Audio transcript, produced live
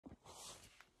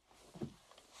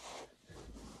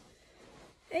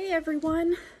Hey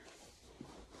everyone,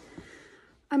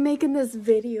 I'm making this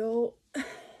video.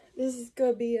 This is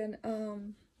gonna be an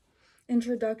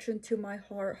introduction to my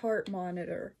heart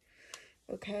monitor,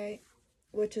 okay,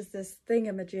 which is this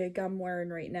thingamajig I'm wearing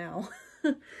right now.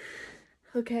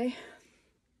 Okay,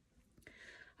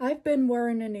 I've been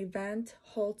wearing an Event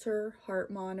Holter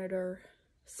heart monitor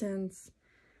since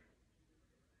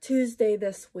Tuesday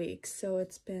this week, so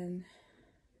it's been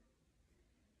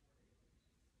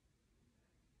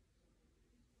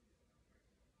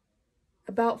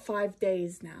about 5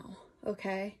 days now,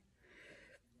 okay,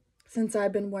 since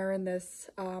I've been wearing this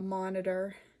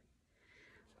monitor.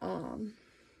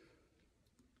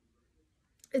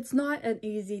 It's not an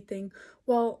easy thing.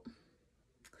 Well,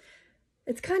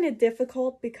 it's kind of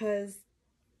difficult because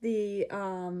these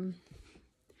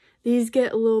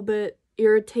get a little bit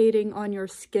irritating on your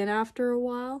skin after a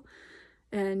while,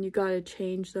 and you gotta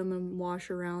change them and wash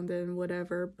around and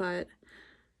whatever, but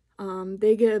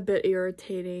they get a bit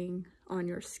irritating on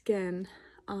your skin,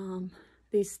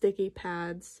 these sticky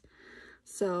pads.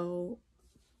 So,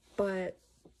 but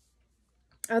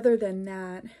other than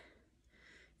that,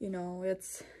 you know,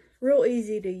 it's real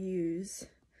easy to use.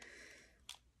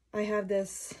 I have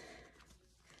this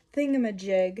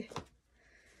thingamajig.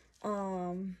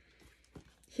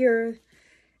 Here,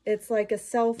 it's like a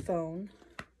cell phone,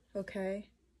 okay?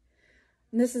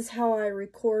 And this is how I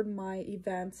record my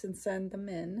events and send them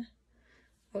in,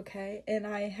 okay? And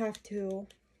I have to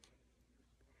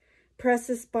press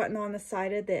this button on the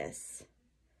side of this,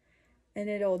 and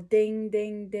it'll ding,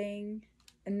 ding, ding.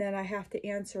 And then I have to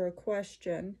answer a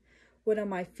question. What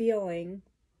am I feeling,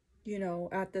 you know,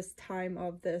 at this time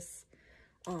of this?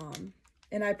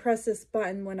 And I press this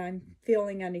button when I'm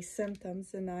feeling any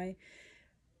symptoms, and I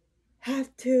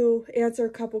have to answer a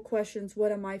couple questions.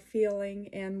 What am I feeling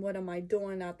and what am I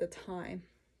doing at the time?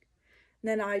 And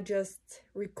then I just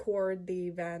record the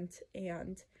event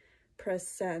and press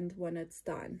send when it's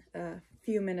done. A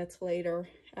few minutes later,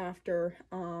 after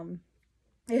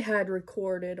it had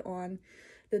recorded on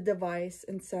the device,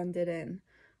 and send it in.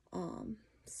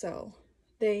 So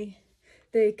they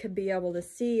could be able to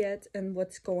see it and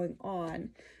what's going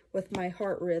on with my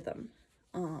heart rhythm.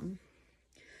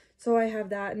 So I have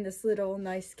that in this little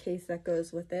nice case that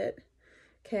goes with it.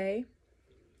 Okay.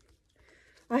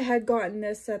 I had gotten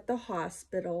this at the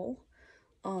hospital.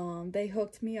 They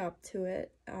hooked me up to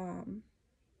it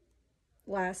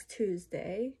last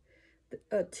Tuesday.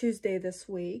 Tuesday this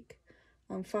week.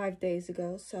 5 days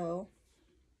ago. So,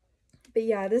 but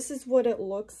yeah, this is what it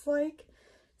looks like.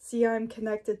 See, I'm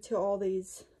connected to all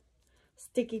these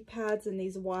sticky pads and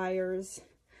these wires.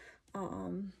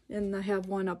 And I have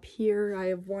one up here. I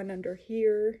have one under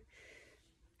here.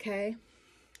 Okay.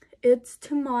 It's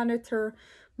to monitor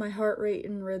my heart rate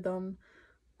and rhythm,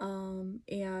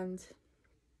 and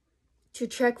to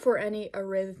check for any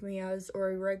arrhythmias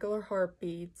or irregular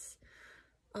heartbeats,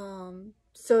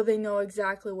 so they know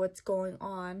exactly what's going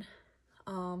on,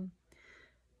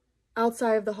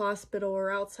 outside of the hospital or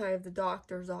outside of the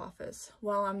doctor's office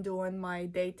while I'm doing my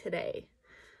day-to-day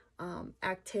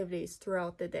activities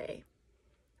throughout the day.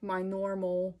 My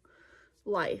normal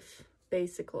life,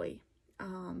 basically.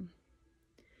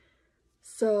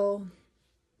 So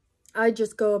I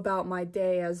just go about my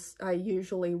day as I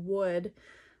usually would,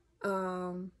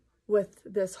 with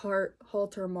this heart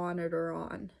Holter monitor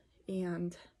on,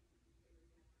 and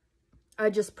I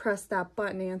just press that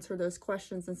button, answer those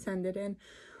questions, and send it in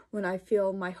when I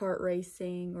feel my heart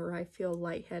racing or I feel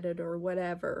lightheaded or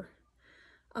whatever.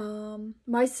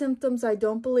 My symptoms, I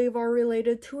don't believe, are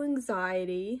related to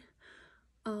anxiety.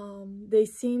 They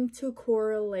seem to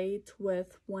correlate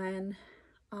with when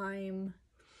I'm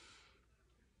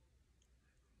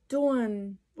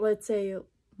doing, let's say,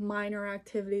 minor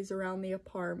activities around the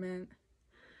apartment.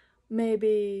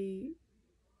 Maybe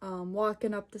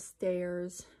walking up the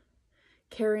stairs,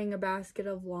 carrying a basket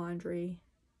of laundry,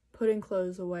 putting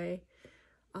clothes away.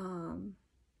 You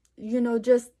know,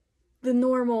 just the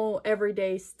normal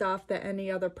everyday stuff that any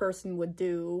other person would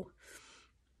do.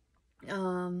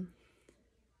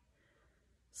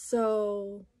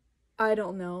 So I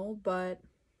don't know, but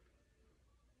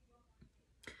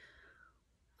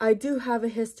I do have a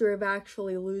history of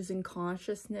actually losing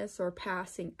consciousness or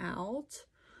passing out.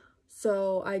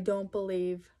 So I don't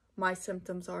believe my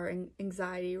symptoms are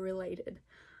anxiety related.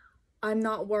 I'm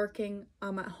not working,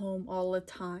 I'm at home all the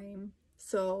time.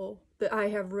 So I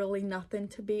have really nothing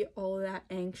to be all that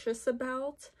anxious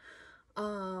about.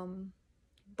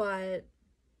 But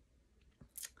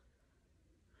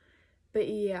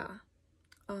yeah,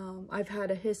 I've had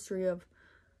a history of,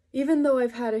 even though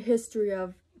I've had a history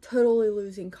of totally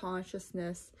losing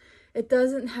consciousness. It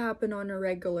doesn't happen on a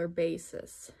regular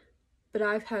basis, but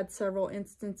I've had several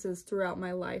instances throughout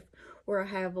my life where I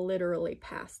have literally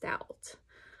passed out.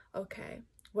 Okay,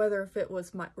 whether if it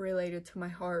was related to my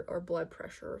heart or blood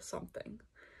pressure or something.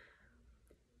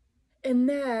 And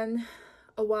then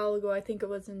a while ago, I think it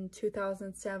was in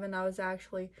 2007, I was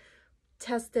actually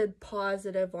tested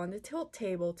positive on the tilt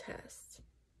table test.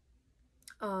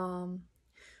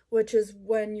 Which is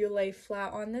when you lay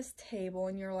flat on this table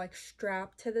and you're like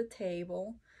strapped to the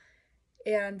table,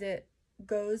 and it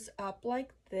goes up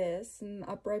like this in an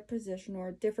upright position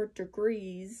or different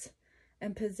degrees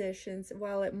and positions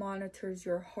while it monitors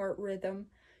your heart rhythm,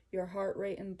 your heart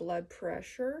rate, and blood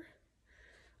pressure.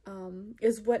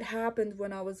 Is what happened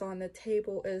when I was on the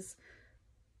table. Is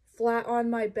flat on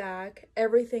my back,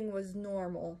 everything was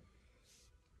normal.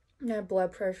 My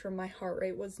blood pressure, my heart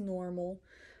rate was normal.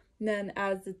 And then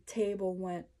as the table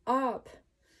went up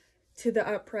to the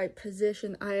upright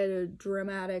position, I had a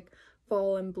dramatic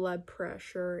fall in blood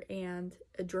pressure and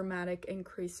a dramatic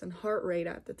increase in heart rate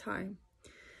at the time.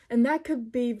 And that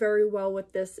could be very well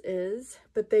what this is,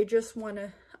 but they just want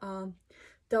to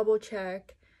double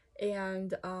check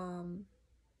and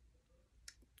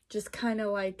just kind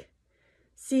of like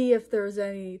see if there's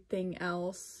anything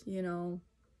else, you know,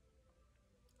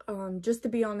 just to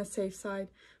be on the safe side.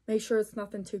 Make sure it's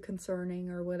nothing too concerning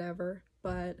or whatever,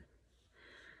 but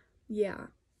yeah.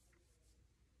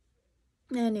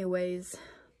 Anyways,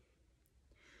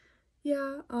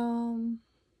 yeah,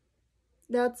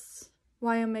 that's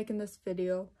why I'm making this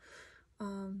video.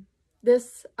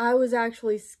 I was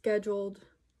actually scheduled,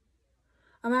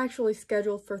 I'm actually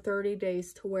scheduled for 30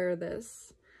 days to wear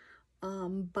this,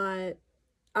 but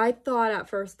I thought at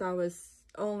first I was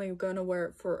only going to wear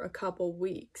it for a couple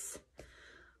weeks.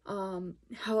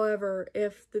 However,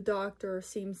 if the doctor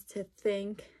seems to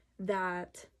think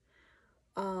that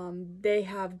they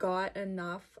have got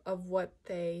enough of what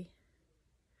they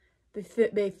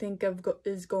think of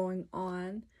is going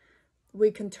on,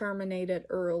 we can terminate it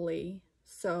early.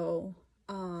 So,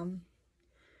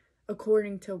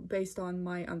 based on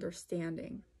my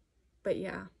understanding. But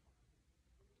yeah.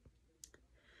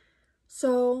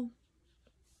 So,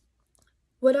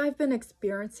 what I've been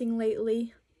experiencing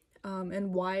lately,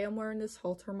 and why I'm wearing this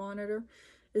Holter monitor,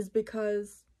 is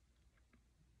because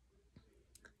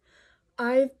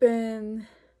I've been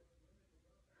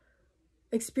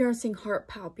experiencing heart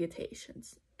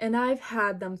palpitations, and I've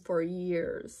had them for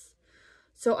years.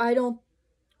 So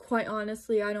quite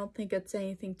honestly, I don't think it's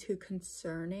anything too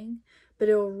concerning, but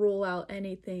it will rule out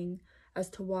anything as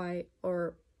to why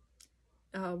or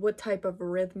what type of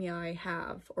arrhythmia I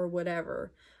have or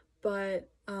whatever. But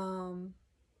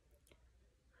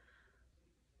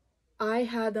I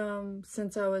had them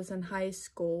since I was in high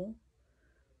school,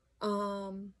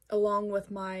 along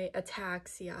with my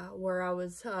ataxia, where I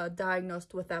was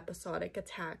diagnosed with episodic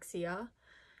ataxia.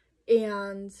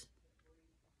 And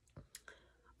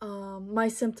my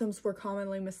symptoms were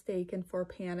commonly mistaken for a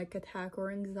panic attack or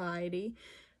anxiety,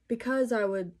 because I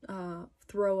would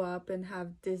throw up and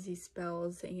have dizzy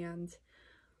spells, and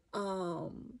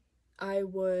I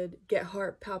would get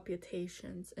heart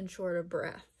palpitations and short of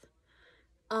breath.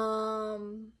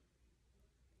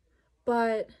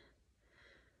 But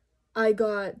I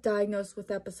got diagnosed with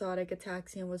episodic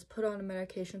ataxia and was put on a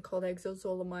medication called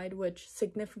exozolamide, which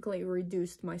significantly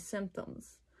reduced my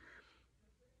symptoms.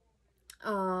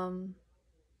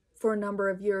 For a number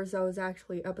of years, I was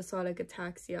actually episodic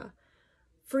ataxia,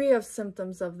 free of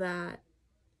symptoms of that,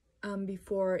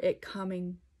 before it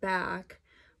coming back,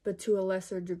 but to a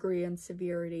lesser degree and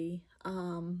severity.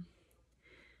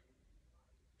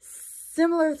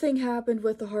 Similar thing happened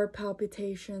with the heart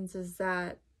palpitations, is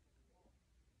that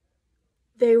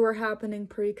they were happening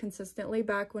pretty consistently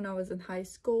back when I was in high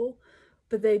school,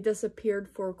 but they disappeared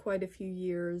for quite a few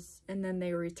years and then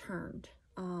they returned.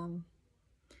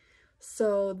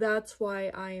 So that's why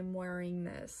I am wearing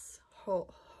this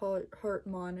heart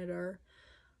monitor.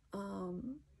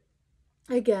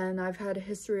 Again, I've had a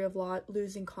history of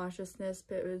losing consciousness,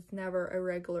 but it was never a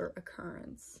regular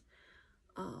occurrence.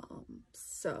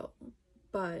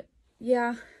 But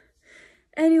yeah.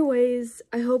 Anyways,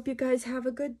 I hope you guys have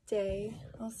a good day.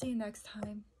 I'll see you next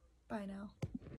time. Bye now.